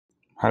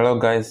Hello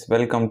guys,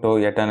 welcome to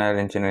Eternal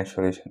Engineering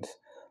Solutions.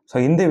 So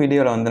இந்த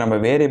வீடியோவில் வந்து நம்ம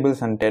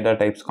variables and data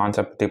types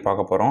concept பற்றி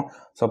பார்க்க போகிறோம்.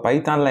 ஸோ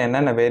பைத்தானில்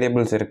என்னென்ன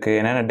வேரியபிள்ஸ் இருக்குது,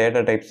 என்னென்ன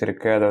டேட்டா டைப்ஸ்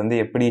இருக்குது, அதை வந்து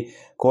எப்படி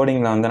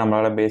கோடிங்கில் வந்து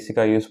நம்மளால்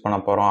பேசிக்காக யூஸ் பண்ண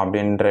போகிறோம்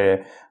அப்படின்ற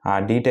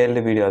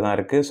டீட்டெயில்டு வீடியோ தான்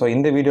இருக்குது. ஸோ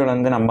இந்த வீடியோவில்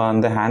வந்து நம்ம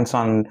வந்து ஹேண்ட்ஸ்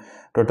ஆன்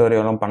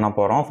டுட்டோரியலும் பண்ண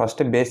போகிறோம்.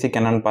 ஃபஸ்ட்டு பேசிக்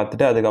என்னென்னு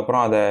பார்த்துட்டு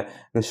அதுக்கப்புறம் அதை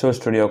விஷுவல்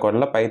ஸ்டுடியோ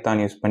கோடில்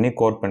பைத்தான் யூஸ் பண்ணி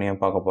கோட்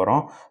பண்ணியும் பார்க்க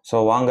போகிறோம்.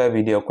 ஸோ வாங்க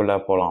வீடியோக்குள்ளே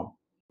போகலாம்.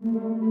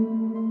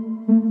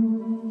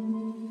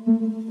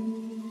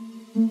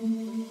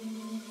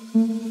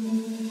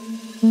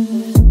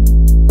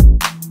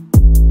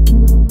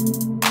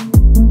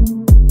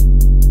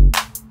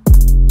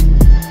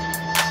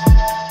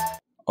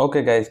 ஓகே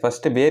கைஸ்,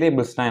 ஃபஸ்ட்டு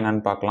வேரியபிள்ஸ்னால்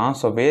என்னென்னு பார்க்கலாம்.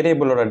 ஸோ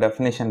வேரியபிளோட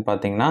டெஃபினேஷன்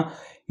பார்த்தீங்கன்னா,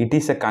 it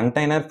is a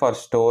container for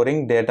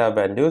storing data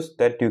values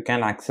that you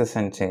can access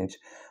and change.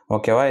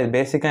 ஓகேவா, இது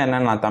பேசிக்காக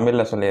என்னென்னு நான்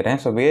தமிழில் சொல்லிடுறேன்.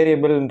 ஸோ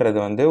வேரியபிள்ன்றது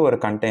வந்து ஒரு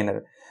கண்டெய்னர்,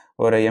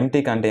 ஒரு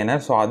எம்டி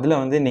கண்டெய்னர். ஸோ அதில்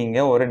வந்து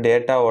நீங்கள் ஒரு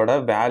டேட்டாவோட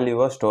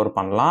வேல்யூவை ஸ்டோர்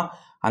பண்ணலாம்.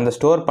 அந்த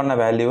ஸ்டோர் பண்ண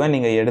வேல்யூவை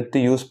நீங்கள் எடுத்து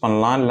யூஸ்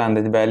பண்ணலாம், இல்லை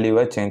அந்த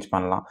வேல்யூவை சேஞ்ச்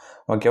பண்ணலாம்.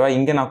 ஓகேவா,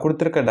 இங்கே நான்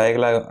கொடுத்துருக்க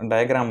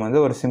டயக்ராம்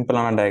வந்து ஒரு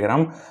சிம்பிளான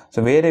டயக்ராம்.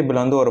 ஸோ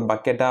வேரியபிள் வந்து ஒரு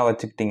பக்கெட்டாக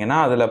வச்சுக்கிட்டிங்கன்னா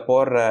அதில்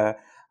போடுற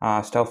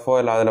ஸ்டஃப்போ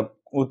இல்லை அதில்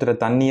ஊற்றுற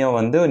தண்ணியோ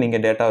வந்து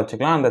நீங்கள் டேட்டா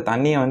வச்சுக்கலாம். அந்த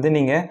தண்ணியை வந்து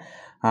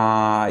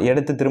நீங்கள்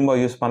எடுத்து திரும்ப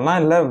யூஸ் பண்ணலாம்,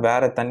 இல்லை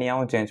வேறு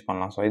தண்ணியாகவும் சேஞ்ச்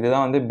பண்ணலாம். ஸோ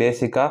இதுதான் வந்து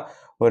பேசிக்காக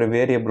ஒரு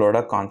வேரியபிளோட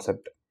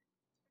கான்செப்ட்.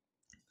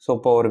 ஸோ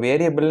இப்போ ஒரு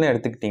வேரியபிள்னு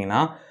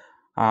எடுத்துக்கிட்டிங்கன்னா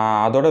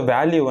அதோட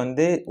வேல்யூ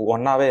வந்து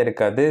ஒன்றாவே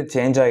இருக்காது,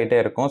 சேஞ்ச் ஆகிட்டே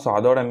இருக்கும். ஸோ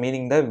அதோட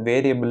மீனிங் தான்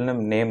வேரியபிள்னு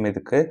நேம்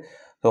இதுக்கு.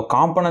 ஸோ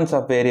காம்பனன்ட்ஸ்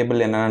ஆஃப்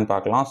வேரியபிள் என்னென்னு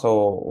பார்க்கலாம். ஸோ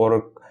ஒரு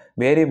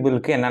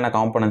வேரியபிளுக்கு என்னென்ன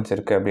காம்பனன்ட்ஸ்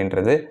இருக்குது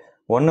அப்படின்றது,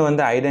 ஒன்று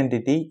வந்து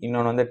ஐடென்டிட்டி,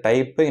 இன்னொன்று வந்து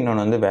டைப்பு,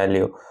 இன்னொன்று வந்து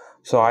வேல்யூ.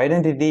 ஸோ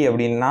ஐடென்டிட்டி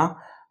அப்படின்னா,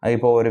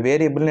 இப்போ ஒரு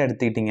வேரியபிள்னு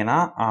எடுத்துக்கிட்டிங்கன்னா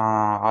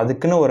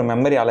அதுக்குன்னு ஒரு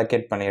மெமரி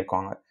அலோகேட்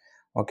பண்ணியிருக்காங்க.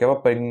 ஓகேவா,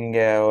 இப்போ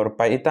இங்கே ஒரு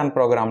பைத்தான்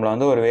ப்ரோக்ராமில்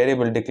வந்து ஒரு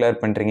வேரியபிள் டிக்ளேர்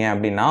பண்ணுறீங்க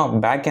அப்படின்னா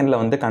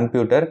பேக்எண்டில் வந்து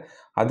கம்ப்யூட்டர்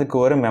அதுக்கு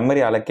ஒரு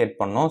மெமரி அலோகேட்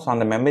பண்ணும். ஸோ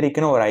அந்த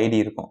மெமரிக்குன்னு ஒரு ஐடி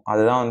இருக்கும்,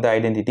 அதுதான் வந்து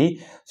ஐடென்டிட்டி.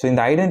 ஸோ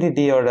இந்த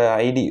ஐடென்டிட்டியோட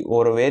ஐடி,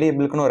 ஒரு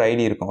வேரியபிளுக்குன்னு ஒரு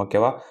ஐடி இருக்கும்.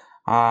 ஓகேவா,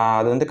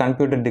 அது வந்து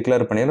கம்ப்யூட்டர்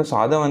டிக்ளேர் பண்ணிடும். ஸோ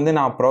அதை வந்து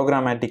நான்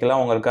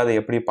ப்ரோக்ராமேட்டிக்கலாக உங்களுக்கு அதை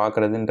எப்படி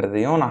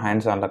பார்க்குறதுன்றதையும் நான்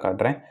ஹேண்ட்ஸ் ஆனில்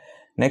காட்டுறேன்.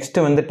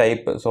 நெக்ஸ்ட்டு வந்து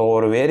டைப்பு. ஸோ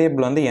ஒரு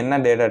வேரியபிள் வந்து என்ன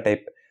டேட்டா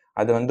டைப்,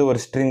 அது வந்து ஒரு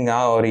ஸ்ட்ரிங்கா,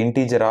 ஒரு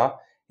இன்டீஜரா,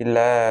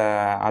 இல்லை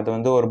அது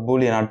வந்து ஒரு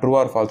பூலியனா, ட்ரூ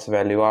ஆர் ஃபால்ஸ்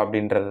வேல்யூவா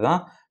அப்படின்றது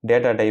தான்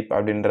டேட்டா டைப்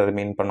அப்படின்றது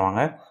மீன்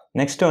பண்ணுவாங்க.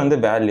 நெக்ஸ்ட்டு வந்து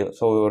வேல்யூ.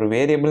 ஸோ ஒரு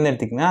வேரியபிள்னு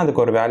எடுத்திங்கன்னா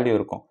அதுக்கு ஒரு வேல்யூ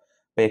இருக்கும்.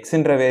 இப்போ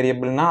எக்ஸுன்ற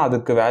வேரியபிள்னால்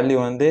அதுக்கு வேல்யூ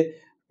வந்து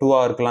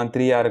 2ஆக இருக்கலாம்,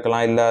 3ஆக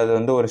இருக்கலாம், இல்லை அது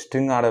வந்து ஒரு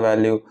ஸ்ட்ரிங்கோட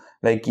வேல்யூ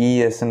லைக்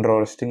EESன்ற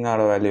ஒரு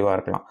ஸ்ட்ரிங்கோட வேல்யூவாக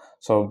இருக்கலாம்.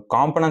 ஸோ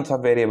காம்பனன்ட்ஸ்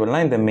ஆஃப்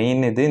வேரியபிள்னால் இந்த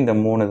மெயின் இந்த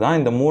மூணு தான்.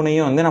 இந்த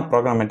மூணையும் வந்து நான்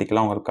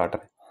ப்ரோக்ராமேட்டிக்கலாக உங்களுக்கு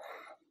காட்டுறேன்.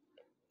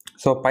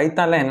 ஸோ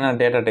பைத்தானில் என்னென்ன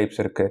டேட்டா டைப்ஸ்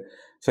இருக்குது,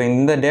 ஸோ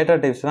இந்த டேட்டா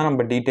டைப்ஸ் தான்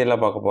நம்ம டீட்டெயிலாக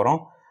பார்க்க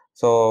போகிறோம்.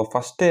 ஸோ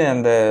ஃபஸ்ட்டு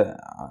அந்த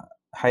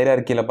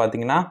ஹைரார்க்கியில்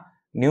பார்த்தீங்கன்னா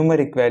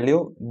numeric value,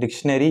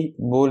 dictionary,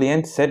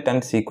 Boolean, set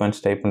and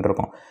sequence டைப்னு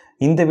இருக்கும்.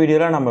 இந்த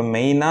வீடியோவில் நம்ம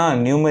மெயினாக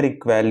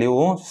நியூமரிக்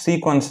வேல்யூவும்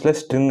சீக்வன்ஸில்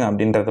ஸ்ட்ரிங்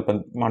அப்படின்றத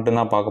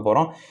மட்டும்தான் பார்க்க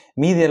போகிறோம்.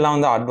 மீதி எல்லாம்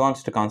வந்து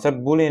அட்வான்ஸ்டு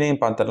கான்செப்ட்.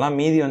 பூலியனையும் பார்த்துடலாம்.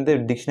 மீதி வந்து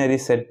டிக்ஷனரி,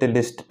 செட்டு,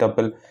 லிஸ்ட்,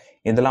 டப்பிள்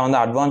இதெல்லாம்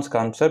வந்து அட்வான்ஸ்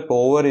கான்செப்ட்.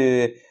 ஒவ்வொரு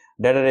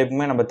டேட்டா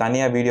டைப்புமே நம்ம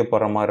தனியாக வீடியோ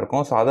போடுற மாதிரி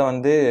இருக்கும். ஸோ அதை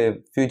வந்து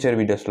ஃப்யூச்சர்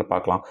வீடியோஸில்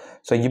பார்க்கலாம்.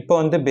 ஸோ இப்போ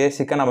வந்து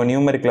பேசிக்காக நம்ம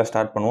நியூமரிக்கில்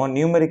ஸ்டார்ட் பண்ணுவோம்.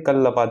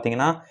 நியூமரிக்கலில்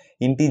பார்த்தீங்கன்னா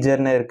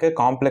இன்டீஜர்னு இருக்குது,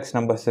 காம்ப்ளெக்ஸ்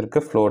நம்பர்ஸ்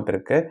இருக்குது, ஃப்ளோட்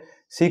இருக்குது.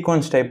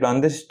 சீக்வன்ஸ் டைப்பில்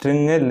வந்து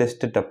ஸ்ட்ரிங்கு,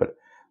 லிஸ்ட்டு, டப்பிள்.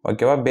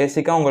 ஓகேவா,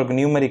 பேசிக்காக உங்களுக்கு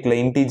நியூமரிக்கில்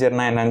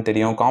இன்டீஜர்னால் என்னென்னு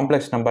தெரியும்.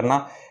 காம்ப்ளெக்ஸ்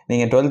நம்பர்னால்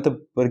நீங்கள் 12th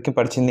வரைக்கும்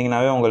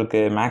படிச்சிருந்தீங்கன்னாவே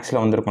உங்களுக்கு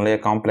மேக்ஸில் வந்துருக்கும் இல்லையா,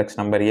 காம்ப்ளெக்ஸ்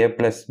நம்பர்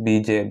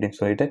A+BJ அப்படின்னு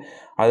சொல்லிட்டு,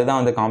 அதுதான்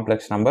வந்து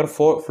காம்ப்ளெக்ஸ் நம்பர்.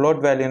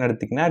 ஃப்ளோட் வேல்யூன்னு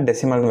எடுத்திங்கன்னா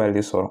டெசிமல்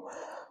வேல்யூஸ் வரும்.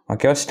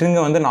 ஓகேவா,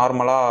 ஸ்ட்ரிங்கை வந்து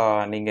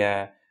நார்மலாக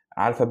நீங்கள்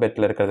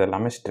ஆல்ஃபபெட்டில் இருக்கிறது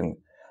எல்லாமே ஸ்ட்ரிங்.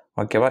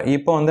 ஓகேவா,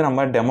 இப்போ வந்து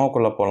நம்ம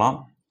டெமோக்குள்ளே போகலாம்.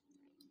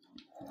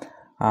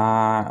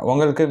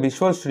 உங்களுக்கு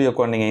விஷுவல் ஸ்டுடியோ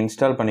கோட் நீங்கள்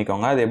இன்ஸ்டால்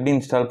பண்ணிக்கோங்க. அது எப்படி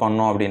இன்ஸ்டால்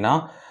பண்ணணும் அப்படின்னா,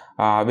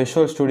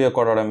 visual studio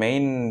கோடோட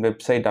main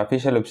website,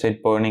 official website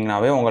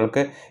போனீங்கன்னாவே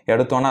உங்களுக்கு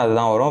எடுத்தோன்னே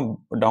அதுதான் வரும்,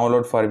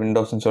 டவுன்லோட் ஃபார்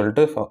விண்டோஸ்ன்னு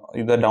சொல்லிட்டு.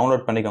 இதை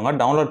டவுன்லோட் பண்ணிக்கோங்க.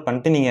 டவுன்லோட்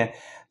பண்ணிட்டு நீங்கள்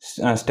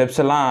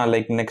ஸ்டெப்ஸ் எல்லாம்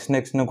லைக்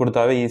நெக்ஸ்ட்னு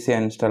கொடுத்தாவே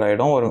ஈஸியாக இன்ஸ்டால்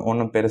ஆகிடும்.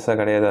 ஒன்றும் பெருசாக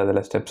கிடையாது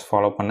அதில் ஸ்டெப்ஸ்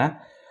ஃபாலோ பண்ண.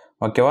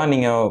 ஓகேவா,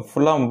 நீங்கள்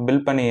ஃபுல்லாக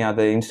பில்ட் பண்ணி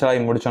அதை இன்ஸ்டால்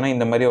ஆகி முடிச்சோன்னா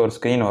இந்த மாதிரி ஒரு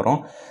ஸ்க்ரீன் வரும்.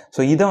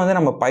 ஸோ இதை வந்து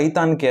நம்ம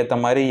பைத்தானுக்கு ஏற்ற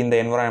மாதிரி இந்த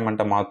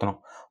என்வரான்மெண்ட்டை மாற்றணும்.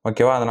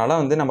 ஓகேவா, அதனால்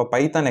வந்து நம்ம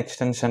பைத்தான்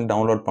எக்ஸ்டென்ஷன்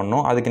டவுன்லோட்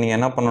பண்ணணும். அதுக்கு நீங்கள்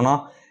என்ன பண்ணணும்னா,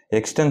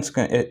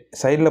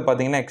 சைடில்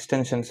பார்த்தீங்கன்னா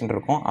எக்ஸ்டென்ஷன்ஸ்ன்னு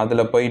இருக்கும்,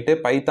 அதில் போயிட்டு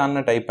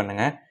பைத்தான்னு டைப்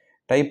பண்ணுங்கள்.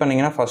 டைப்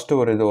பண்ணிங்கன்னா ஃபஸ்ட்டு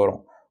ஒரு இது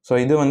வரும். ஸோ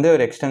இது வந்து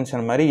ஒரு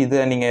எக்ஸ்டென்ஷன் மாதிரி.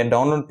 இதை நீங்கள்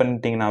டவுன்லோட்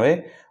பண்ணிட்டீங்கன்னாவே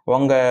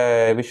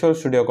உங்கள் விஷுவல்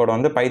ஸ்டுடியோ கோட்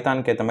வந்து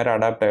பைத்தானுக்கு ஏற்ற மாதிரி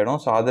அடாப்ட்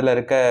ஆகிடும். ஸோ அதில்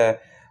இருக்க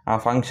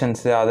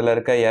ஃபங்க்ஷன்ஸு, அதில்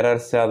இருக்க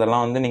எரர்ஸு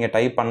அதெல்லாம் வந்து நீங்கள்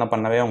டைப்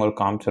பண்ணவே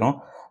உங்களுக்கு காமிச்சிடும்.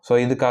 ஸோ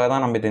இதுக்காக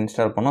தான் நம்ம இதை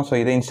இன்ஸ்டால் பண்ணோம். ஸோ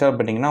இதை இன்ஸ்டால்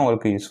பண்ணிங்கன்னா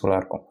உங்களுக்கு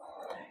யூஸ்ஃபுல்லாக இருக்கும்.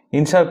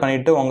 இன்ஸ்டால்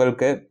பண்ணிவிட்டு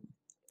உங்களுக்கு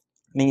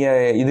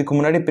நீங்கள் இதுக்கு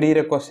முன்னாடி ப்ரீ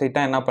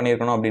ரெக்வஸ்ட்டாக என்ன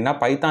பண்ணியிருக்கணும் அப்படின்னா,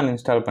 பைத்தான்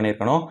இன்ஸ்டால்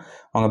பண்ணியிருக்கணும்.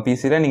 உங்கள்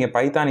பிசியில் நீங்கள்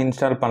பைத்தான்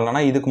இன்ஸ்டால்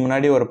பண்ணலன்னா இதுக்கு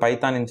முன்னாடி ஒரு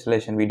பைத்தான்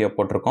இன்ஸ்டாலேஷன் வீடியோ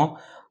போட்டிருக்கோம்,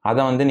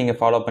 அதை வந்து நீங்கள்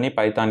ஃபாலோ பண்ணி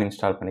பைத்தான்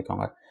இன்ஸ்டால்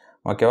பண்ணிக்கோங்க.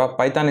 ஓகேவா.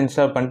 பைத்தான்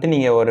இன்ஸ்டால் பண்ணிட்டு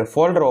நீங்கள் ஒரு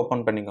ஃபோல்டர்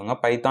ஓப்பன் பண்ணிக்கோங்க.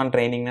 பைத்தான்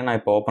ட்ரைனிங்னு நான்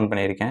இப்போ ஓப்பன்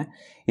பண்ணியிருக்கேன்.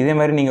 இதே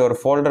மாதிரி நீங்கள் ஒரு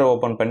ஃபோல்டர்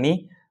ஓப்பன் பண்ணி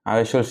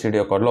விஷுவல்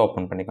ஸ்டுடியோ கோடில்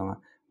ஓப்பன் பண்ணிக்கோங்க.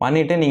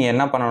 பண்ணிவிட்டு நீங்கள்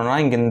என்ன பண்ணணும்னா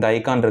இங்கே இந்த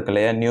ஐக்கான் இருக்கு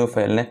இல்லையா, நியூ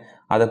ஃபைல்னு,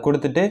 அதை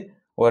கொடுத்துட்டு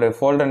ஒரு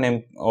ஃபோல்டர் நேம்,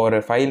 ஒரு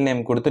ஃபைல்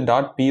நேம் கொடுத்து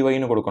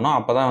 .pyன்னு கொடுக்கணும்.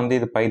 அப்போ தான் வந்து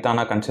இது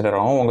பைத்தானாக கன்சிடர்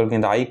ஆகும். உங்களுக்கு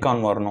இந்த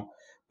ஐக்கான் வரணும்.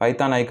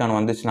 பைத்தான் ஐக்கான்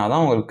வந்துச்சுன்னா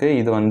தான் உங்களுக்கு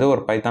இது வந்து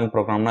ஒரு பைத்தான்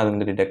ப்ரோக்ராம்னு அது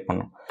வந்து டிடெக்ட்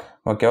பண்ணும்.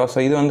 ஓகேவா. ஸோ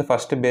இது வந்து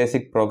first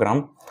basic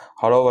program,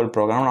 hello world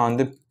program. நான்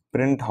வந்து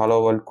பிரிண்ட் ஹலோ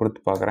வேர்ல்ட் கொடுத்து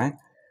பார்க்குறேன்.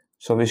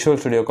 ஸோ விஷுவல்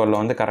ஸ்டுடியோ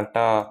கோடில் வந்து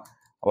கரெக்டாக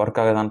ஒர்க்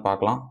ஆகுதான்னு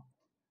பார்க்கலாம்.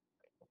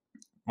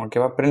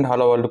 ஓகேவா. பிரிண்ட்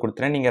ஹலோ வேர்ல்டு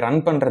கொடுத்துறேன். நீங்கள்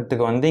ரன்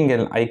பண்ணுறதுக்கு வந்து இங்கே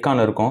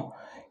ஐக்கான் இருக்கும்.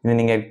 இது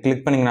நீங்கள்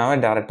கிளிக் பண்ணிங்கனாவே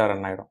டேரெக்டாக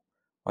ரன் ஆகிடும்.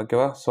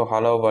 ஓகேவா. ஸோ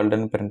ஹலோ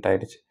வேர்ல்டுன்னு பிரிண்ட்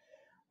ஆகிடுச்சு.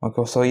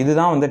 ஓகே. ஸோ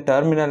இதுதான் வந்து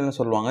டெர்மினல்னு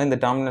சொல்லுவாங்க. இந்த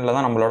டெர்மினலில்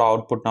தான் நம்மளோட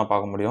அவுட்புட் நான்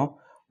பார்க்க முடியும்.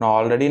 நான்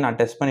ஆல்ரெடி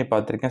டெஸ்ட் பண்ணி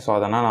பார்த்துருக்கேன். ஸோ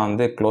அதனால் நான்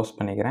வந்து க்ளோஸ்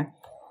பண்ணிக்கிறேன்.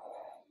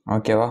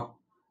 ஓகேவா.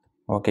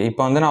 ஓகே.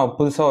 இப்போ வந்து நான்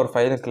புதுசாக ஒரு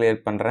ஃபைலை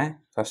கிரியேட் பண்ணுறேன்.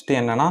 ஃபஸ்ட்டு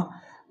என்னென்னா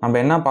நம்ம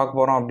என்ன பார்க்க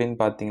போகிறோம் அப்படின்னு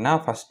பார்த்தீங்கன்னா,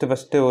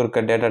 ஃபஸ்ட்டு ஒரு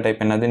டேட்டா டைப்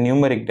என்னது,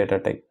 நியூமரிக் டேட்டா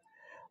டைப்.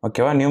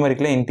 ஓகேவா.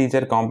 நியூமரிக்கில்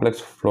இன்டீஜர்,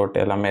 காம்ப்ளெக்ஸ், ஃப்ளோட்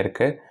எல்லாமே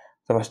இருக்குது.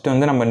 ஸோ ஃபஸ்ட்டு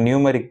வந்து நம்ம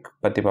நியூமரிக்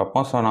பற்றி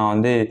பார்ப்போம். ஸோ நான்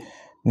வந்து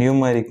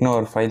நியூமரிக்னு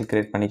ஒரு ஃபைல்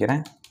கிரியேட்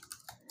பண்ணிக்கிறேன்.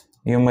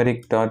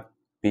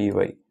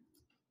 numeric.py.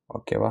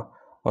 ஓகேவா.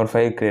 ஒரு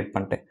ஃபைல் கிரியேட்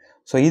பண்ணிட்டேன்.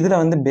 ஸோ இதில்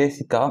வந்து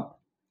பேசிக்காக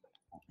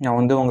நான்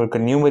வந்து உங்களுக்கு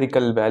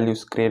நியூமரிக்கல்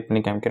வேல்யூஸ் கிரியேட்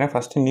பண்ணி காமிக்கிறேன்.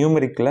 ஃபஸ்ட்டு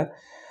நியூமரிக்கில்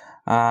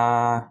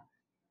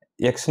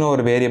எக்ஸ்னு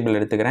ஒரு வேரியபிள்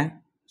எடுத்துக்கிறேன்.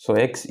 ஸோ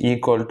எக்ஸ்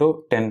ஈக்குவல் டு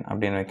 10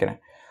 அப்படின்னு வைக்கிறேன்.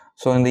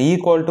 ஸோ இந்த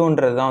ஈக்குவல்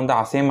டுன்றது தான் வந்து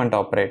அசைன்மெண்ட்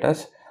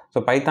ஆப்ரேட்டர்ஸ்.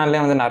 ஸோ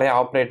பைத்தான்லேயே வந்து நிறைய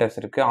ஆப்ரேட்டர்ஸ்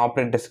இருக்குது.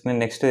 ஆப்ரேட்டர்ஸ்க்கு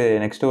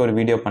நெக்ஸ்ட்டு ஒரு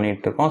வீடியோ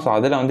பண்ணிகிட்ருக்கோம். ஸோ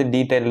அதில் வந்து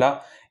டீட்டெயிலாக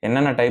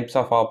என்னென்ன டைப்ஸ்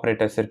ஆஃப்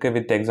ஆப்ரேட்டர்ஸ் இருக்குது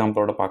வித்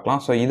எக்ஸாம்பிளோட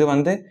பார்க்கலாம். ஸோ இது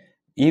வந்து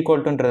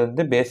ஈக்குவல் டுன்றது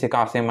வந்து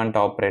பேசிக்காக அசைன்மெண்ட்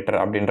ஆப்ரேட்டர்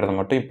அப்படின்றத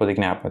மட்டும்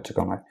இப்போதைக்கு ஞாபகம்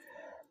வச்சுக்கோங்க.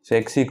 So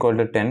X equal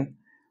to 10.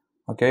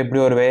 Okay. இப்படி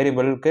ஒரு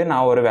வேரியபிளுக்கு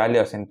நான் ஒரு வேல்யூ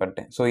அசைன்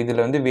பண்ணிட்டேன். ஸோ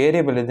இதில் வந்து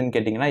வேரியபிள் எதுன்னு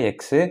கேட்டிங்கன்னா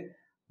எக்ஸு,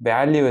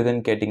 வேல்யூ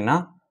எதுன்னு கேட்டிங்கன்னா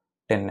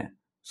 10.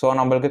 ஸோ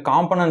நம்மளுக்கு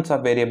காம்பனன்ட்ஸ்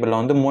ஆஃப் வேரியபிளில்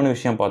வந்து 3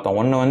 விஷயம் பார்த்தோம்.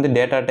 ஒன்று வந்து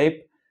டேட்டா டைப்,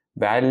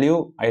 வேல்யூ,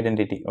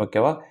 ஐடென்டிட்டி.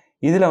 ஓகேவா.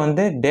 இதில்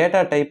வந்து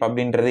டேட்டா டைப்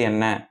அப்படின்றது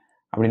என்ன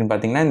அப்படின்னு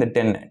பார்த்தீங்கன்னா இந்த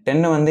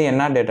 10 வந்து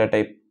என்ன data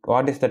type,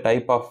 what is the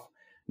type of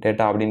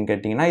data அப்படின்னு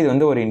கேட்டிங்கன்னா இது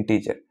வந்து ஒரு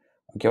இன்டீஜர்.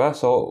 ஓகேவா.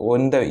 ஸோ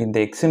இந்த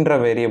எக்ஸுன்ற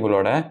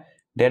வேரியபிளோட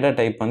டேட்டா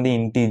டைப் வந்து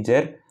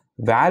இன்டீஜர்,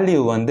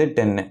 வேல்யூ வந்து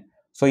 10.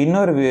 ஸோ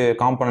இன்னொரு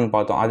காம்பனன்ட்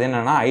பார்த்தோம், அது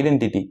என்னென்னா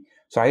ஐடென்டிட்டி.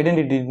 ஸோ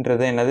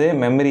ஐடென்டிட்டின்றது என்னது,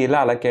 மெமரியில்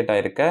அலோகேட்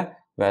ஆகிருக்க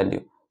வேல்யூ.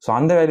 ஸோ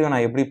அந்த வேல்யூ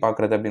நான் எப்படி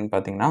பார்க்குறது அப்படின்னு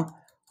பார்த்தீங்கன்னா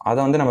அதை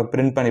வந்து நம்ம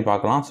பிரிண்ட் பண்ணி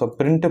பார்க்கலாம். ஸோ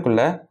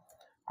பிரிண்ட்டுக்குள்ளே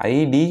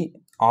ஐடி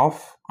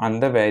ஆஃப்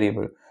அந்த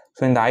வேரியபிள்.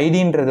 ஸோ இந்த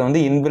ஐடின்றது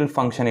வந்து இன்பில்ட்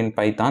ஃபங்க்ஷன் இன்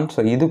பைத்தான்.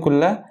 ஸோ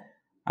இதுக்குள்ளே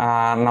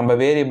நம்ம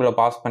வேரியபிளை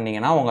பாஸ்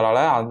பண்ணிங்கன்னா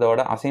உங்களால்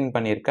அதோட அசைன்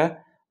பண்ணியிருக்க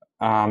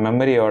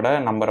மெமரியோட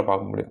நம்பரை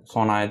பார்க்க முடியும்.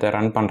 ஸோ நான் இதை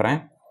ரன் பண்ணுறேன்.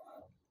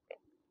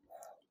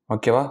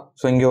 ஓகேவா.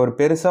 ஸோ இங்கே ஒரு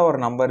பெருசாக ஒரு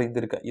நம்பர்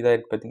இதாக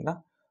இருக்குது பார்த்தீங்களா.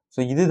 ஸோ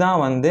இதுதான்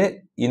வந்து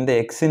இந்த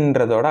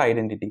எக்ஸுன்றதோட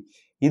ஐடென்டிட்டி.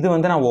 இது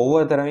வந்து நான்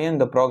ஒவ்வொரு தடவையும்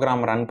இந்த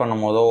ப்ரோக்ராம் ரன்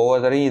பண்ணும் போதோ, ஒவ்வொரு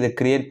தடவையும் இதை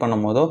க்ரியேட்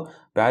பண்ணும் போதோ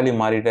வேல்யூ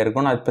மாறிட்டே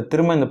இருக்கும். நான் இப்போ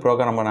திரும்ப இந்த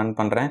ப்ரோக்ராமை ரன்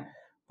பண்ணுறேன்.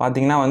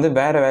 பார்த்தீங்கன்னா வந்து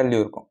வேறு வேல்யூ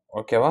இருக்கும்.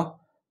 ஓகேவா.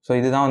 ஸோ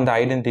இதுதான் வந்து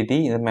ஐடென்டிட்டி.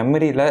 இது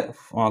மெமரியில்,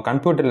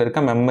 கம்ப்யூட்டரில்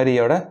இருக்க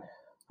மெமரியோட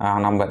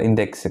நம்பர்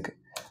இந்த எக்ஸுக்கு.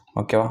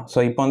 ஓகேவா. ஸோ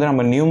இப்போ வந்து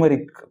நம்ம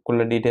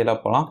நியூமரிக்குள்ளே டீட்டெயிலாக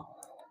போகலாம்.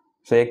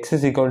 So X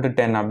is equal to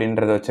 10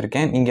 அப்படின்றத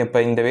வச்சுருக்கேன். நீங்கள் இப்போ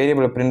இந்த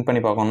வேரியபிளை பிரிண்ட்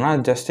பண்ணி பார்க்கணும்னா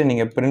ஜஸ்ட்டு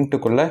நீங்கள்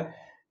பிரிண்ட்டுக்குள்ளே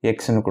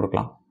எக்ஸ்ன்னு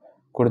கொடுக்கலாம்.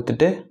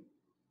 கொடுத்துட்டு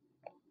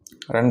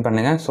ரன்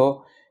பண்ணுங்கள். ஸோ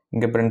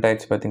இங்கே பிரிண்ட்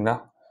ஆகிடுச்சு பார்த்தீங்களா.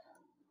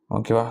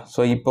 ஓகேவா.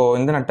 ஸோ இப்போது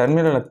வந்து நான்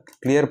டெர்மினலை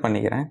கிளியர்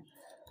பண்ணிக்கிறேன்.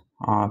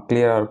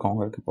 கிளியராக இருக்கும்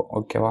உங்களுக்கு இப்போ.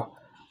 ஓகேவா.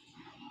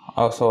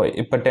 ஸோ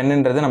இப்போ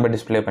 10ன்றது நம்ம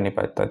டிஸ்பிளே பண்ணி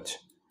பார்த்தாச்சு.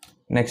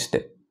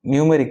 நெக்ஸ்ட்டு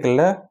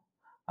நியூமரிக்கலில்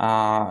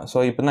ஸோ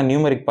இப்போ தான்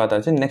நியூமரிக்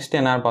பார்த்தாச்சு. நெக்ஸ்ட்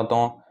என்ன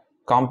பார்த்தோம்,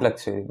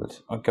 காம்ப்ளெக்ஸ் வேரியபிள்ஸ்.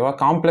 ஓகேவா.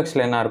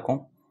 காம்ப்ளெக்ஸில் என்ன இருக்கும்,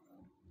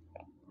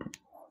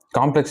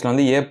 காம்ப்ளெக்ஸில்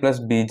வந்து a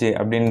 + bj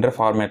அப்படின்ற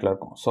ஃபார்மேட்டில்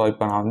இருக்கும். ஸோ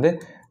இப்போ நான் வந்து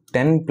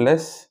 10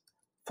 +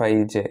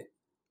 5j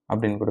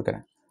அப்படின்னு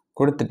கொடுக்குறேன்.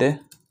 கொடுத்துட்டு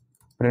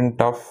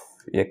பிரிண்ட் ஆஃப்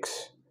எக்ஸ்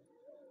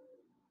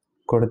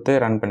கொடுத்து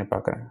ரன் பண்ணி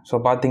பார்க்குறேன். ஸோ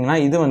பார்த்தீங்கன்னா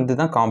இது வந்து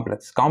தான்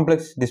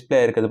காம்ப்ளெக்ஸ் டிஸ்பிளே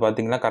இருக்குது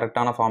பார்த்தீங்களா,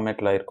 கரெக்டான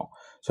ஃபார்மேட்டில் இருக்கும்.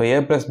 ஸோ a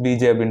 +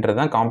 bj அப்படின்றது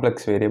தான்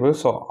காம்ப்ளெக்ஸ் வேரியபிள்.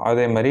 ஸோ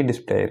அதே மாதிரி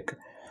டிஸ்பிளே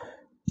இருக்குது.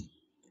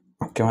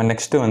 ஓகேவா.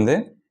 நெக்ஸ்ட்டு வந்து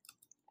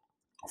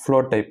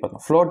ஃப்ளோட் டைப்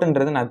பார்த்தோம்.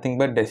 ஃப்ளோட்டுன்றது நத்திங்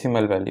பட்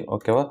டெசிமல் வேல்யூ.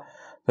 ஓகேவா.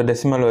 ஸோ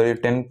டெசிமல் வேல்யூ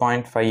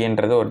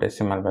 10.5ன்றது ஒரு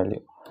டெசிமல் வேல்யூ.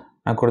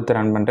 நான் கொடுத்து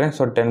ரன் பண்ணுறேன்.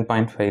 ஸோ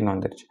 10.5ன்னு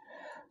வந்துருச்சு.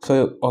 So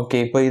okay.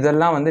 இப்போ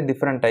இதெல்லாம் வந்து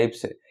டிஃப்ரெண்ட்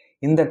டைப்ஸு.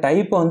 இந்த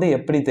டைப்பை வந்து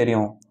எப்படி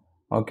தெரியும்,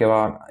 ஓகேவா,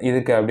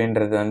 இதுக்கு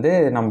அப்படின்றது வந்து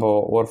நம்ம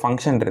ஒரு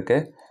ஃபங்க்ஷன்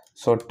இருக்குது.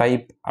 ஸோ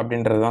டைப்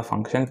அப்படின்றது தான்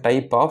ஃபங்க்ஷன்.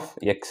 டைப் ஆஃப்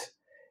எக்ஸ்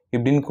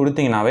இப்படின்னு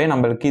கொடுத்தீங்கன்னாவே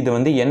நம்மளுக்கு இது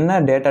வந்து என்ன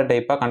டேட்டா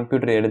டைப்பாக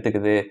கம்ப்யூட்டர்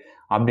எடுத்துக்குது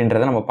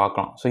அப்படின்றத நம்ம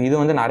பார்க்கலாம். ஸோ இது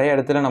வந்து நிறைய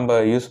இடத்துல நம்ம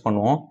யூஸ்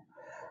பண்ணுவோம்.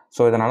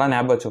 ஸோ இதனால்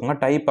ஞாபகம் வச்சுக்கோங்க.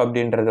 டைப்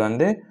அப்படின்றது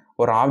வந்து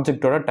ஒரு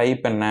ஆப்ஜெக்டோட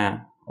டைப் என்ன,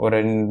 ஒரு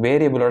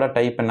வேரியபிளோட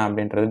டைப் என்ன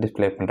அப்படின்றது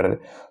டிஸ்பிளே பண்ணுறது.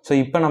 ஸோ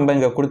இப்போ நம்ம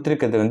இங்கே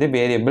கொடுத்துருக்கிறது வந்து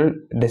வேரியபிள்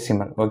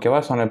டெசிமல். ஓகேவா.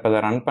 ஸோ நான் இப்போ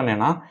அதை ரன்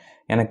பண்ணேன்னா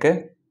எனக்கு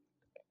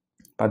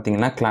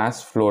பார்த்தீங்கன்னா கிளாஸ்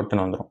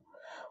ஃப்ளோட்டுன்னு வந்துடும்.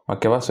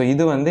 ஓகேவா. ஸோ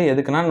இது வந்து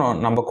எதுக்குன்னா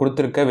நம்ம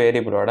கொடுத்துருக்க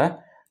வேரியபிளோட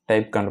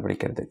டைப்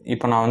கண்டுபிடிக்கிறது.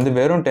 இப்போ நான் வந்து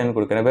வெறும் 10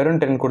 கொடுக்குறேன்.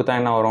 வெறும் 10 கொடுத்தா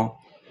என்ன வரும்?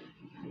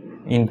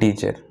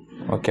 இன்டீஜர்.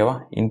 ஓகேவா?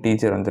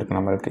 இன்டீஜர் வந்திருக்கு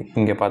நம்மளுக்கு.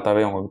 இங்கே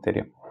பார்த்தாவே உங்களுக்கு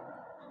தெரியும்.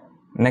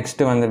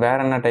 நெக்ஸ்ட்டு வந்து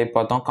வேறு என்ன டைப்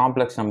பார்த்தோம்?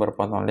 காம்ப்ளெக்ஸ் நம்பர்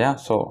பார்த்தோம் இல்லையா?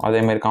 ஸோ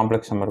அதேமாதிரி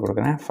காம்ப்ளெக்ஸ் நம்பர்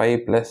கொடுக்குறேன்.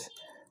 5 +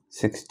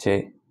 6j.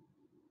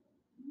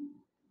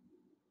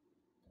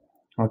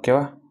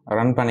 ஓகேவா?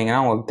 ரன்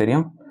பண்ணிங்கன்னா உங்களுக்கு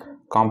தெரியும்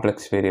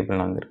காம்ப்ளெக்ஸ்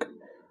வேரியபிள்னு வந்திருக்கு.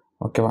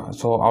 ஓகேவா?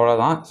 ஸோ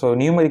அவ்வளோதான். ஸோ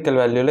நியூமரிக்கல்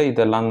வேல்யூவில்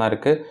இதெல்லாம் தான்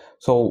இருக்குது.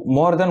 ஸோ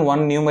மோர் தென்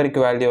ஒன் நியூமரிக்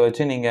வேல்யூ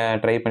வச்சு நீங்கள்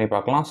ட்ரை பண்ணி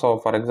பார்க்கலாம். ஸோ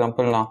ஃபார்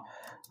எக்ஸாம்பிள் நான்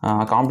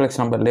காம்ப்ளெக்ஸ்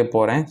நம்பர்லேயே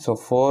போகிறேன். ஸோ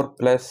 4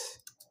 +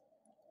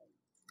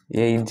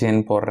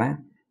 8jன்னு போடுறேன்.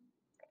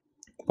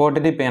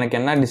 போட்டுட்டு இப்போ எனக்கு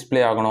என்ன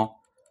டிஸ்பிளே ஆகணும்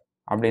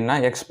அப்படின்னா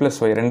x +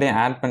 y ரெண்டையும்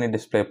ஆட் பண்ணி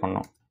டிஸ்பிளே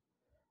பண்ணணும்.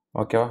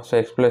 ஓகேவா? ஸோ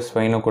x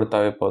 + yன்னு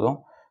கொடுத்தாவே போதும்.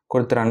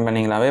 கொடுத்து ரன்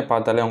பண்ணிங்களாவே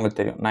பார்த்தாலே உங்களுக்கு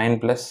தெரியும் 9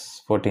 +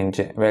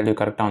 14j வேல்யூ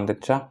கரெக்டாக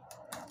வந்துடுச்சா?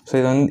 ஸோ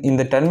இது வந்து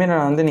இந்த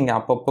டெர்மினலை வந்து நீங்கள்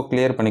அப்பப்போ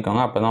கிளியர்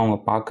பண்ணிக்கோங்க. அப்போ தான் அவங்க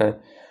பார்க்க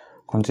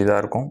கொஞ்சம்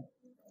இதாக இருக்கும்.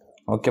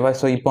 ஓகேவா?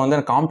 ஸோ இப்போ வந்து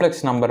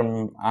காம்ப்ளெக்ஸ் நம்பர்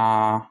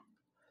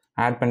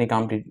ஆட் பண்ணி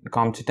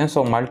காமிச்சிட்டேன். ஸோ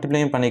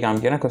மல்டிப்ளையும் பண்ணி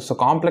காமிக்கிறேன். ஸோ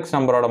காம்ப்ளெக்ஸ்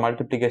நம்பரோட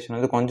மல்டிப்ளிகேஷன்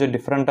வந்து கொஞ்சம்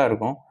டிஃப்ரெண்ட்டாக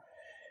இருக்கும்.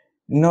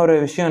 இன்னொரு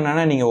விஷயம்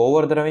என்னென்னா, நீங்கள்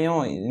ஒவ்வொரு தடவையும்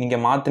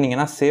நீங்கள்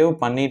மாற்றினீங்கன்னா சேவ்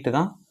பண்ணிவிட்டு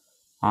தான்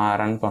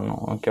ரன்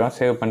பண்ணணும். ஓகேவா?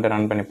 சேவ் பண்ணிட்டு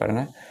ரன் பண்ணி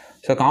பாருங்கள்.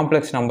 ஸோ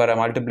காம்ப்ளெக்ஸ் நம்பரை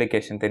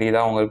மல்டிப்ளிகேஷன்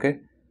தெரியுதா உங்களுக்கு?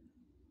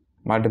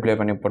 மல்டிப்ளை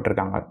பண்ணி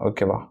போட்டிருக்காங்க.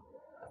 ஓகேவா?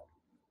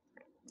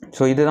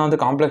 ஸோ இதுதான் வந்து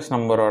காம்ப்ளெக்ஸ்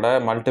நம்பரோட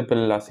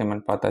மல்டிபிள்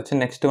அசைன்மெண்ட் பார்த்தாச்சு.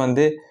 நெக்ஸ்ட்டு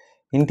வந்து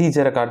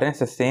இன்டீஜரை காட்டுறேன்.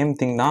 ஸோ சேம்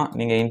திங் தான்.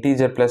 நீங்கள்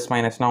இன்டீஜர் ப்ளஸ்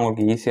மைனஸ்னால்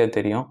உங்களுக்கு ஈஸியாக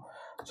தெரியும்.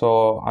 ஸோ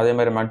அதே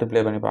மாதிரி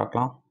மல்டிப்ளை பண்ணி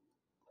பார்க்கலாம்.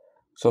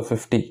 ஸோ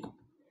 50.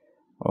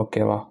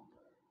 ஓகேவா?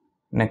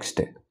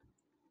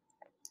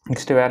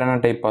 நெக்ஸ்ட்டு வேறு என்ன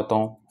டைப்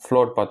பார்த்தோம்?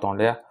 ஃப்ளோட் பார்த்தோம்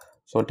இல்லையா?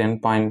 ஸோ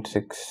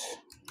 10.6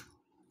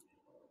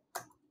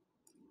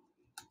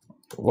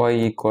 y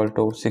 =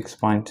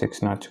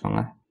 6.6ன்னு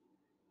வச்சுக்கோங்க.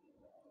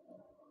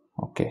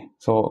 ஓகே.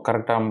 ஸோ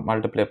கரெக்டாக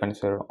மல்டிப்ளை பண்ணி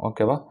சொல்லிடும்.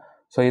 ஓகேவா?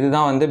 ஸோ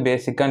இதுதான் வந்து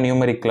பேசிக்காக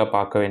நியூமரிக்கில்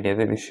பார்க்க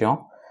வேண்டியது விஷயம்.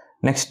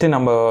 நெக்ஸ்ட்டு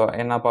நம்ம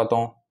என்ன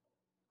பார்த்தோம்?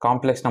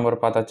 காம்ப்ளெக்ஸ்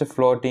நம்பர் பார்த்தாச்சு,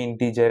 ஃப்ளோட்டு,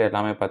 இன்டீஜர்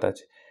எல்லாமே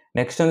பார்த்தாச்சு.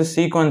 நெக்ஸ்ட் வந்து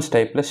சீக்வன்ஸ்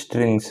டைப்பில்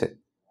ஸ்ட்ரிங்ஸு.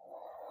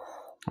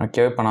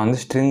 ஓகே, இப்போ நான்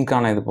வந்து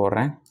ஸ்ட்ரிங்க்கான இது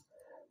போடுறேன்.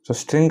 ஸோ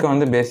ஸ்ட்ரிங்க்கு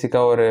வந்து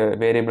பேசிக்காக ஒரு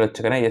வேரியபிள்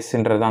வச்சுக்கிறேன்.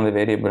 எஸ்ன்றது தான் அந்த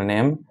வேரியபிள்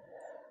நேம்.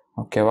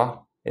 ஓகேவா?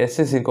 S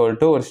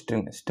 = ஒரு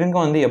ஸ்ட்ரிங்கை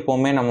வந்து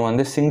எப்போவுமே நம்ம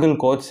வந்து சிங்கிள்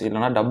கோட்ஸ்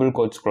இல்லைனா டபுள்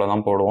கோட்ஸ்குள்ளே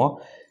தான் போடுவோம்.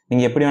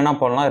 நீங்கள் எப்படி வேணால்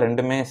போடலாம்,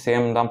 ரெண்டுமே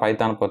சேம் தான்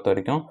பைத்தானை பொறுத்த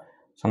வரைக்கும்.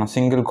 ஸோ நான்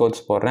சிங்கிள்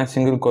கோட்ஸ் போடுறேன்.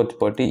 சிங்கிள் கோட்ஸ்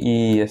போட்டு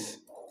EES.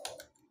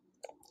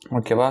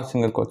 ஓகேவா?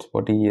 சிங்கிள் கோட்ஸ்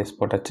போட்டு EES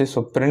போட்டாச்சு.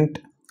 ஸோ பிரிண்ட்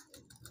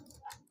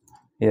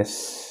எஸ்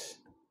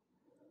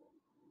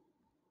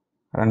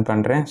ரன்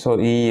பண்ணுறேன். ஸோ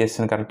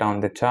EESன்னு கரெக்டாக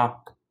வந்துச்சா?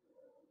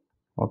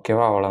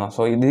 ஓகேவா? அவ்வளோதான்.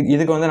 ஸோ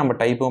இதுக்கு வந்து நம்ம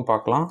டைப்பும்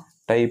பார்க்கலாம்.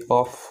 டைப்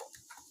ஆஃப்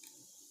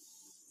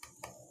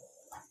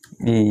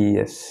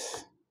EES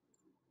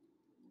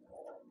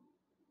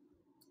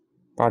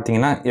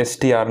பார்த்தீங்கன்னா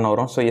STRன்னு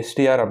வரும். ஸோ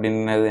STR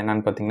அப்படின்றது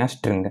என்னென்னு பார்த்தீங்கன்னா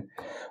ஸ்ட்ரிங்கு.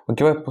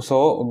 ஓகேவா? ஸோ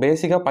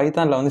பேசிக்காக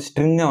பைத்தானில் வந்து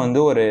ஸ்ட்ரிங்கை வந்து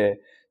ஒரு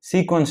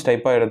சீக்வன்ஸ்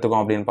டைப்பாக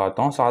எடுத்துக்கும் அப்படின்னு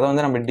பார்த்தோம். ஸோ அதை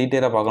வந்து நம்ம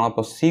டீட்டெயிலாக பார்க்கலாம்.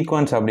 இப்போ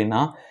சீக்வன்ஸ்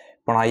அப்படின்னா,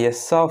 இப்போ நான்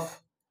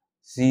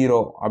S0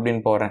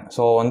 அப்படின்னு போகிறேன்.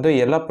 ஸோ வந்து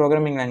எல்லா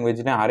ப்ரோக்ராமிங்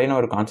லாங்குவேஜ்லேயும் அரேன்னு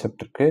ஒரு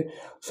கான்செப்ட் இருக்குது.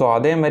 ஸோ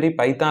அதே மாதிரி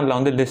பைத்தானில்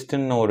வந்து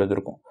லிஸ்ட்டுன்னு ஒரு இது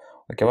இருக்கும்.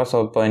 ஓகேவா? ஸோ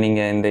இப்போ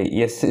நீங்கள் இந்த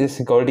S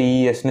 =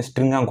 EESன்னு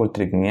ஸ்ட்ரிங்காக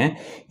கொடுத்துருக்கீங்க.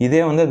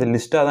 இதே வந்து அது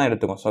லிஸ்ட்டாக தான்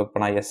எடுத்துக்கும். ஸோ இப்போ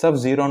நான்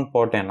S0ன்னு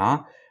போட்டேன்னா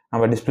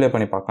நம்ம டிஸ்பிளே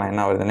பண்ணி பார்க்கலாம்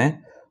என்ன வருதுன்னு.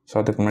 ஸோ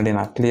அதுக்கு முன்னாடி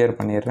நான் கிளியர்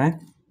பண்ணிடுறேன்.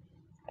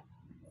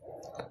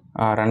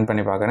 ரன்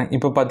பண்ணி பார்க்குறேன்.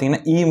 இப்போ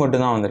பார்த்தீங்கன்னா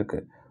மட்டும்தான் வந்திருக்கு.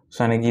 ஸோ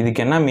எனக்கு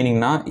இதுக்கு என்ன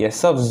மீனிங்னா,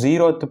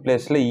 S0th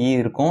பிளேஸில்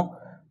இருக்கும்,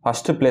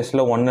 ஃபஸ்ட்டு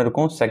பிளேஸில் 1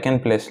 இருக்கும், செகண்ட்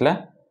பிளேஸில்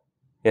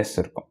S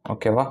இருக்கும்.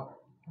 ஓகேவா?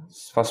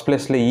 ஃபஸ்ட்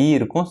பிளேஸில்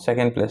இருக்கும்,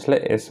 செகண்ட் பிளேஸில்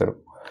S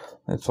இருக்கும்.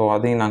 ஸோ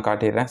அதையும் நான்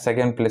காட்டிடுறேன்.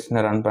 செகண்ட்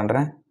பிளேஸ்னு ரன்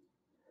பண்ணுறேன்.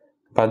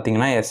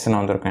 பார்த்தீங்கன்னா Sன்னு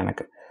வந்திருக்கும்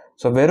எனக்கு.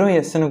 ஸோ வெறும்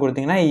Sன்னு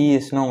கொடுத்தீங்கன்னா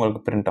ESன்னு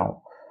உங்களுக்கு பிரிண்ட்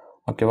ஆகும்.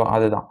 ஓகேவா?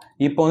 அதுதான்.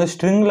 இப்போ வந்து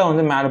ஸ்ட்ரிங்கில்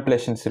வந்து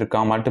மேனிப்புலேஷன்ஸ் இருக்கா,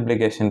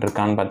 மல்டிப்ளிகேஷன்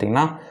இருக்கான்னு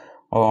பார்த்தீங்கன்னா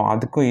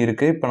அதுக்கும்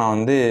இருக்குது. இப்போ நான்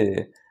வந்து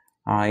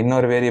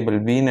இன்னொரு வேரியபிள்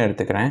Vன்னு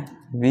எடுத்துக்கிறேன்.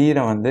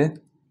 Vரை வந்து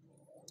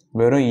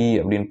வெறும் E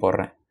அப்படின்னு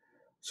போடுறேன்.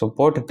 ஸோ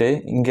போட்டுட்டு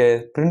இங்கே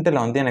பிரிண்ட்டில்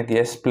வந்து எனக்கு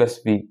S +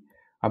 V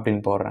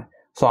அப்படின்னு போடுறேன்.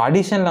 ஸோ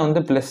அடிஷனில்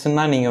வந்து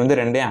ப்ளஸ்ன்னா நீங்கள் வந்து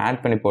ரெண்டையும்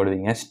ஆட் பண்ணி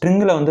போடுவீங்க.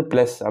 ஸ்ட்ரிங்கில் வந்து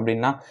ப்ளஸ்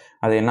அப்படின்னா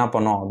அது என்ன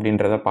பண்ணும்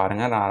அப்படின்றத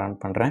பாருங்கள். நான் ரன்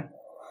பண்ணுறேன்.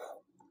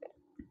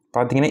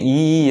 பார்த்தீங்கன்னா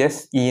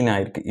EESன்னு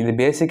ஆயிருக்கு. இது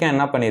பேசிக்காக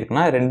என்ன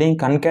பண்ணியிருக்குன்னா, ரெண்டையும்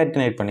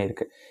கன்கேட்டினேட்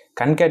பண்ணியிருக்கு.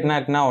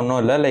 கன்கேட்டினேட்னா ஒன்றும்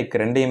இல்லை, லைக்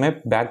ரெண்டையுமே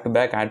பேக் டு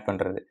பேக் ஆட்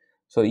பண்ணுறது.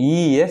 ஸோ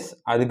EES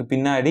அதுக்கு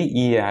பின்னாடி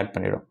EA ஆட்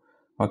பண்ணிவிடும்.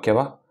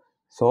 ஓகேவா?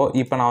 ஸோ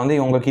இப்போ நான் வந்து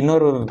உங்களுக்கு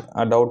இன்னொரு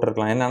டவுட்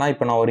இருக்கலாம். என்னென்னா,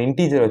 இப்போ நான் ஒரு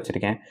இன்டீஜர்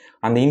வச்சுருக்கேன்.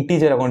 அந்த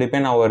இன்டீஜரை கொண்டு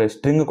போய் நான் ஒரு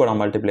ஸ்ட்ரிங்கு கூட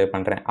மல்டிப்ளை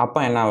பண்ணுறேன். அப்போ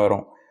என்ன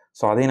வரும்?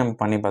 ஸோ அதையும் நம்ம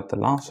பண்ணி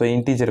பார்த்துடலாம். ஸோ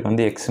இன்டீஜருக்கு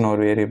வந்து Xன்னு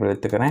ஒரு வேரியபிள்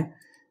எடுத்துக்கிறேன்.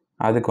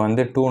 அதுக்கு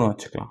வந்து 2ன்னு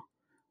வச்சுக்கலாம்.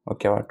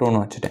 ஓகேவா?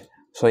 2ன்னு வச்சுட்டேன்.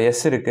 ஸோ S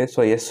இருக்குது.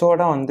 ஸோ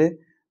எஸ்ஸோட வந்து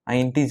நான்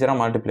இன்டீஜராக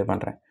மல்டிப்ளை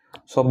பண்ணுறேன்.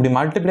 ஸோ அப்படி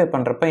மல்டிப்ளை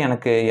பண்ணுறப்ப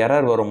எனக்கு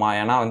எரர் வருமா?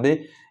 ஏன்னா வந்து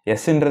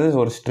எஸ்ன்றது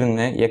ஒரு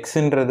ஸ்ட்ரிங்கு,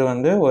 எக்ஸுன்றது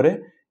வந்து ஒரு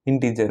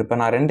இன்டீஜர். இப்போ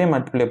நான் ரெண்டையும்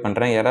மல்டிப்ளை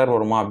பண்ணுறேன், எரர்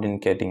வருமா அப்படின்னு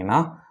கேட்டிங்கன்னா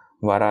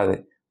வராது.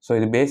 ஸோ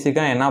இது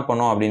பேசிக்காக என்ன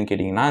பண்ணும் அப்படின்னு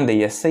கேட்டிங்கன்னா, இந்த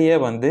எஸ்ஐயே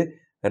வந்து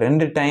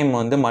 2 டைம்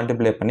வந்து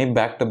மல்டிப்ளை பண்ணி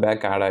பேக் டு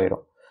பேக் ஆட்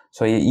ஆகிடும்.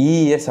 ஸோ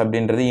EES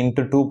அப்படின்றது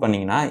இன்ட்டு 2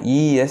 பண்ணிங்கன்னா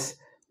EES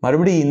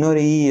மறுபடியும்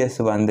இன்னொரு EES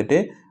வந்துட்டு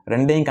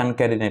ரெண்டையும்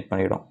கன்கேரினேட்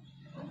பண்ணிடும்.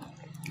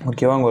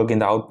 ஓகேவா, உங்களுக்கு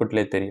இந்த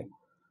அவுட்புட்லேயே தெரியும்.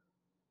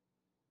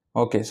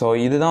 ஓகே, ஸோ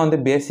இதுதான் வந்து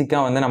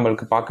பேசிக்காக வந்து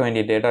நம்மளுக்கு பார்க்க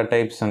வேண்டிய டேட்டா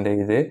டைப்ஸ் அந்த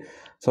இது.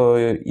 ஸோ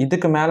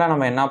இதுக்கு மேலே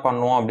நம்ம என்ன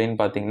பண்ணுவோம் அப்படின்னு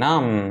பார்த்தீங்கன்னா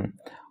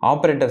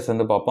ஆப்ரேட்டர்ஸ்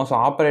வந்து பார்ப்போம். ஸோ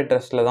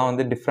ஆப்ரேட்டர்ஸில் தான்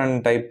வந்து different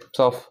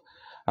types of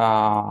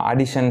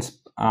additions,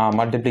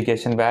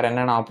 multiplication, வேறு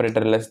என்னென்ன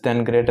operator, less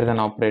than, greater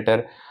than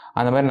operator,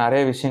 அந்த மாதிரி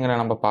நிறைய விஷயங்களை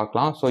நம்ம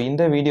பார்க்கலாம். ஸோ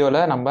இந்த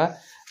வீடியோவில் நம்ம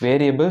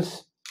வேரியபிள்ஸ்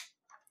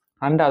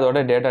அண்ட் அதோட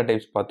டேட்டா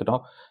டைப்ஸ்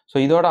பார்த்துட்டோம். ஸோ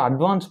இதோட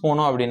அட்வான்ஸ்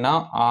போனோம் அப்படின்னா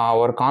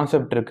ஒரு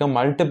கான்செப்ட் இருக்குது,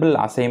 மல்டிபிள்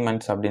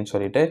அசைன்மெண்ட்ஸ் அப்படின்னு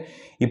சொல்லிட்டு.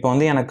 இப்போ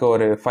வந்து எனக்கு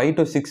ஒரு 5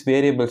 to 6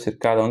 வேரியபிள்ஸ்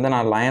இருக்குது. அதை வந்து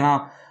நான்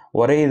லைனாக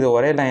ஒரே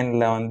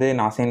லைனில் வந்து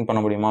நான் அசைன் பண்ண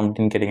முடியுமா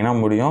அப்படின்னு கேட்டிங்கன்னா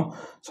முடியும்.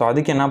 ஸோ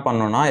அதுக்கு என்ன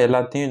பண்ணணும்னா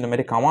எல்லாத்தையும் இந்த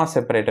மாதிரி கமா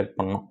செப்பரேட்டட்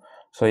பண்ணணும்.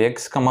 ஸோ X,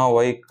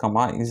 Y,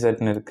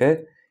 Zன்னு இருக்குது.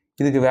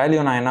 இதுக்கு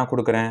வேல்யூ நான் என்ன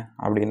கொடுக்குறேன்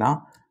அப்படின்னா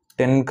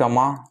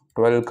 10,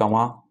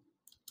 12,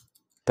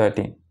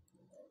 13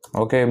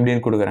 ஓகே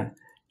இப்படின்னு கொடுக்குறேன்.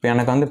 இப்போ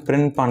எனக்கு வந்து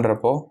பிரிண்ட்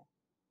பண்ணுறப்போ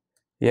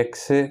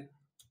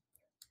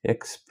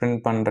எக்ஸ் பிரிண்ட்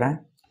பண்ணுறேன்,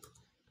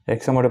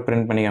 எக்ஸை மட்டும்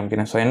பிரிண்ட் பண்ணி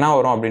காமிக்கிறேன். ஸோ என்ன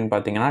வரும் அப்படின்னு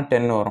பார்த்தீங்கன்னா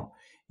 10 வரும்.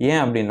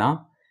 ஏன் அப்படின்னா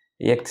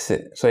எக்ஸு,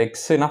 ஸோ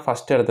எக்ஸுனா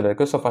ஃபஸ்ட் இடத்துல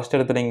இருக்குது. ஸோ ஃபஸ்ட்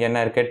இடத்துல இங்கே என்ன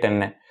இருக்குது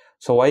 10.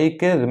 ஸோ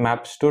ஒய்க்கு இது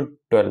maps to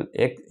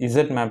 12,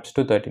 Z maps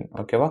to 13.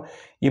 ஓகேவா,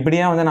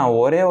 இப்படியே வந்து நான்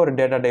ஒரே ஒரு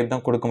டேட்டா டைப்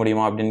தான் கொடுக்க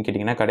முடியுமா அப்படின்னு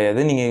கேட்டிங்கன்னா கிடையாது.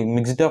 நீங்கள்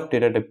மிக்ஸ்ட் ஆஃப்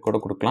டேட்டா டைப் கூட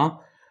கொடுக்கலாம்.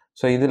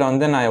 ஸோ இதில்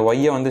வந்து நான்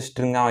ஒய்யை வந்து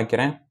ஸ்ட்ரிங்காக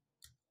வைக்கிறேன்,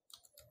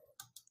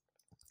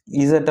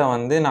 இசட்டை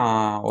வந்து நான்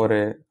ஒரு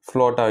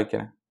ஃப்ளோட்டாக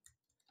வைக்கிறேன்.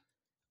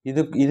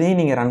 இதையும்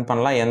நீங்கள் ரன்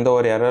பண்ணலாம், எந்த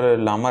ஒரு எரரும்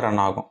இல்லாமல்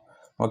ரன் ஆகும்.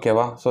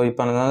 ஓகேவா, ஸோ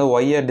இப்போ நான் வந்து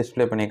ஒய்யை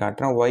டிஸ்பிளே பண்ணி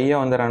காட்டுறேன். ஒய்யை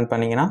வந்து ரன்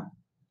பண்ணிங்கன்னா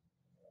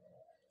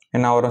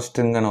என்ன வரும்,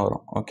 ஸ்ட்ரிங்குன்னு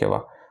வரும். ஓகேவா,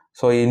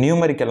 ஸோ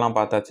நியூமரிக்கெல்லாம்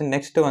பார்த்தாச்சு.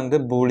 நெக்ஸ்ட்டு வந்து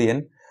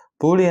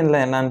பூலியனில்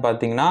என்னன்னு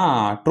பார்த்தீங்கன்னா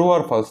ட்ரூ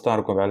ஆர் ஃபால்ஸ் தான்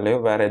இருக்கும் வேல்யூ,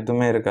 வேறு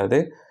எதுவுமே இருக்காது.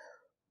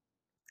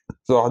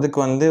 ஸோ அதுக்கு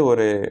வந்து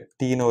ஒரு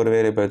டீன்னு ஒரு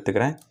வேரியபிள்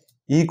எடுத்துக்கிறேன்,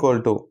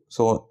 ஈக்குவல் டு.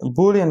 ஸோ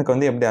பூலியனுக்கு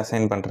வந்து எப்படி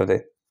அசைன் பண்ணுறது,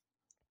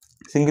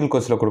 சிங்கிள்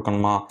கோர்ஸில்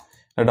கொடுக்கணுமா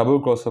இல்லை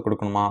டபுள் கோர்ஸில்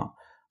கொடுக்கணுமா,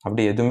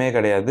 அப்படி எதுவுமே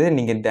கிடையாது.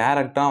 நீங்கள்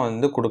டேரெக்டாக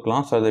வந்து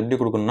கொடுக்கலாம். ஸோ அது எப்படி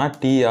கொடுக்கணும்னா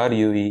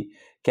TRUE,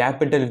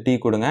 கேபிட்டல் T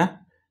கொடுங்க,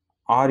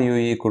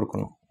 RUE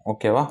கொடுக்கணும்.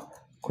 ஓகேவா,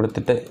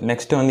 கொடுத்துட்டு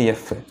நெக்ஸ்ட்டு வந்து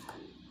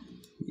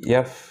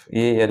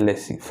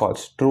FALSC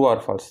falls, true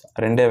or false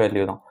ரெண்டே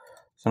வேல்யூ தான்.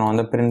 ஸோ நான்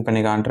வந்து பிரிண்ட்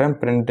பண்ணி காட்டுறேன்,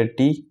 பிரிண்ட்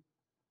T.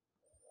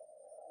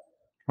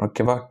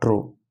 ஓகேவா, ட்ரூ.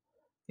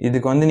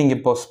 இதுக்கு வந்து நீங்கள்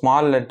இப்போ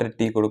ஸ்மால் லெட்டர்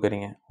T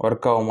கொடுக்குறீங்க,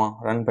 ஒர்க் ஆகுமா,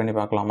 ரன் பண்ணி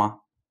பார்க்கலாமா,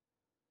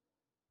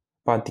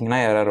 பார்த்தீங்கன்னா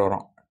எரர்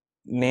வரும்,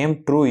 name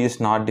true is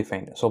not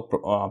defined. So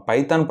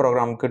Python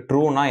ப்ரோக்ராமுக்கு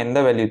ட்ரூனா எந்த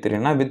வேல்யூ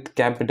தெரியும்னா with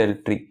capital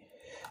T,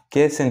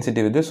 case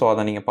sensitive இது. ஸோ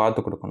அதை நீங்கள்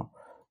பார்த்து கொடுக்கணும்.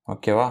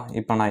 ஓகேவா,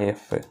 இப்போ நான்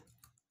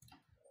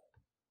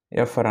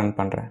எஃப் ரன்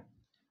பண்ணுறேன்,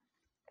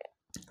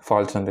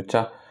 ஃபால்ஸ்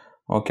வந்துடுச்சா.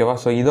 ஓகேவா,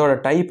 ஸோ இதோட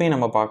டைப்பையும்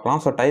நம்ம பார்க்கலாம்.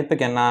 ஸோ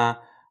டைப்புக்கு என்ன,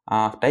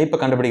 டைப்பை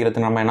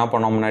கண்டுபிடிக்கிறதுக்கு நம்ம என்ன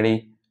பண்ணோம் முன்னாடி,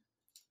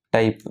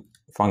 டைப்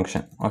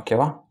ஃபங்க்ஷன்.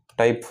 ஓகேவா,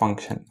 டைப்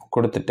ஃபங்க்ஷன்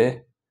கொடுத்துட்டு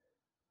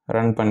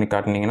ரன் பண்ணி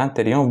காட்டினீங்கன்னா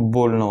தெரியும்,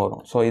 பூல்னு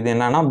வரும். ஸோ இது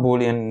என்னன்னா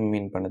பூலியன்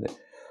மீன் பண்ணுது.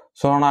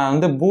 ஸோ நான்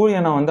வந்து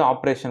பூலியனை வந்து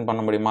ஆப்ரேஷன்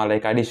பண்ண முடியுமா,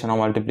 லைக் அடிஷனோ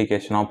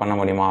மல்டிப்ளிகேஷனோ பண்ண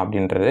முடியுமா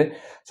அப்படின்றது.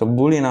 ஸோ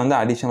பூலியனை வந்து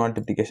அடிஷன்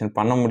மல்டிப்ளிகேஷன்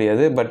பண்ண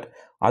முடியாது, பட்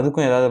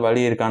அதுக்கும் ஏதாவது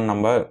வழி இருக்கான்னு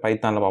நம்ம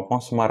பைத்தானில்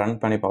பார்ப்போம். சும்மா ரன்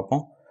பண்ணி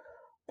பார்ப்போம்.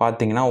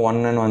 பார்த்தீங்கன்னா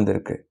 1ன்னு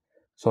வந்துருக்கு.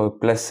 ஸோ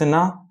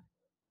ப்ளஸ்னா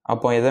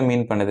அப்போ எதை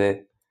மீன் பண்ணுது,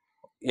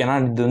 ஏன்னா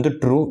இது வந்து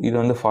ட்ரூ, இது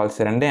வந்து ஃபால்ஸ்,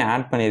 ரெண்டையும்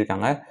ஆட்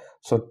பண்ணியிருக்காங்க.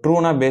 ஸோ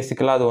ட்ரூனா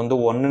பேசிக்கலாக அது வந்து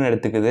 1ன்னு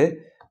எடுத்துக்குது,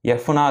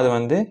 எஃப்னா அது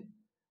வந்து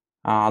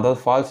அதாவது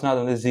ஃபால்ஸ்னால்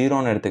அது வந்து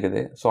 0ன்னு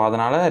எடுத்துக்குது. ஸோ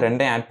அதனால்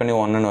ரெண்டையும் ஆட் பண்ணி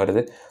 1ன்னு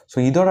வருது. ஸோ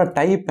இதோட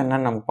டைப்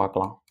என்னன்னு நம்ம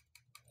பார்க்கலாம்.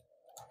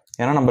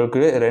 ஏன்னா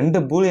நம்மளுக்கு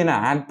 2 பூலியனை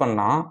ஆட்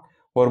பண்ணால்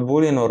ஒரு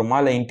பூலியன் வருமா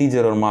இல்லை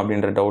இன்டீஜர் வருமா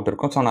அப்படின்ற டவுட்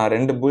இருக்கும். ஸோ நான்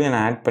 2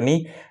 பூலியனை ஆட் பண்ணி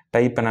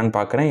டைப் என்னன்னு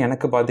பார்க்குறேன்.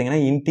 எனக்கு பார்த்தீங்கன்னா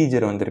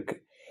இன்டீஜர் வந்திருக்கு.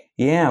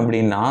 ஏன்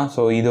அப்படின்னா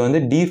ஸோ இது வந்து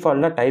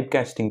டிஃபால்ட்டாக டைப்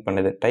கேஸ்டிங்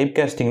பண்ணுது. டைப்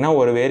கேஸ்டிங்னா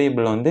ஒரு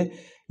வேரியபிள் வந்து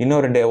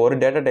ஒரு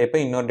டேட்டா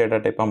டைப்பை இன்னொரு டேட்டா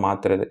டைப்பாக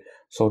மாற்றுறது.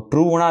 ஸோ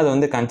ட்ரூனா அது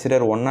வந்து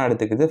கன்சிடர் 1ஆக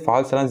எடுத்துக்குது,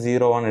 ஃபால்ஸ்லாம்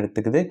 0வான்னு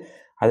எடுத்துக்குது,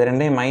 அது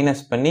ரெண்டையும்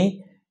மைனஸ் பண்ணி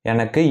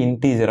எனக்கு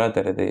இன்டீஜராக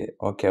தருது.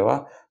 ஓகேவா,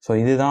 ஸோ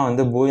இதுதான்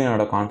வந்து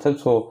பூலியனோட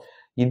கான்செப்ட். ஸோ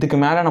இதுக்கு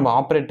மேலே நம்ம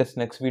ஆப்ரேட்டர்ஸ்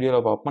நெக்ஸ்ட்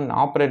வீடியோவில் பார்ப்போம்.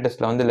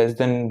 ஆப்ரேட்டர்ஸில் வந்து லெஸ்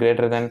தென்,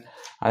 கிரேட்டர் தென்,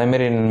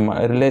 அதேமாரி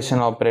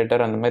ரிலேஷன்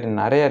ஆப்ரேட்டர், அந்த மாதிரி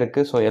நிறைய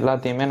இருக்குது. ஸோ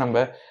எல்லாத்தையுமே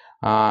நம்ம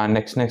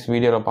நெக்ஸ்ட்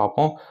வீடியோவில்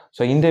பார்ப்போம்.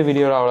 ஸோ இந்த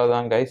வீடியோவில்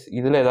அவ்வளோதான் கைஸ்.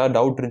 இதில் ஏதாவது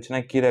டவுட்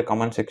இருந்துச்சுன்னா கீழே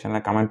கமெண்ட்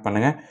செக்ஷனில் கமெண்ட்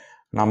பண்ணுங்கள்,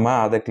 நம்ம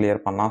அதை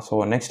கிளியர் பண்ணலாம்.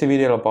 ஸோ நெக்ஸ்ட்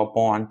வீடியோவில்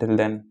பார்ப்போம். Until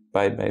then,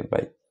 by.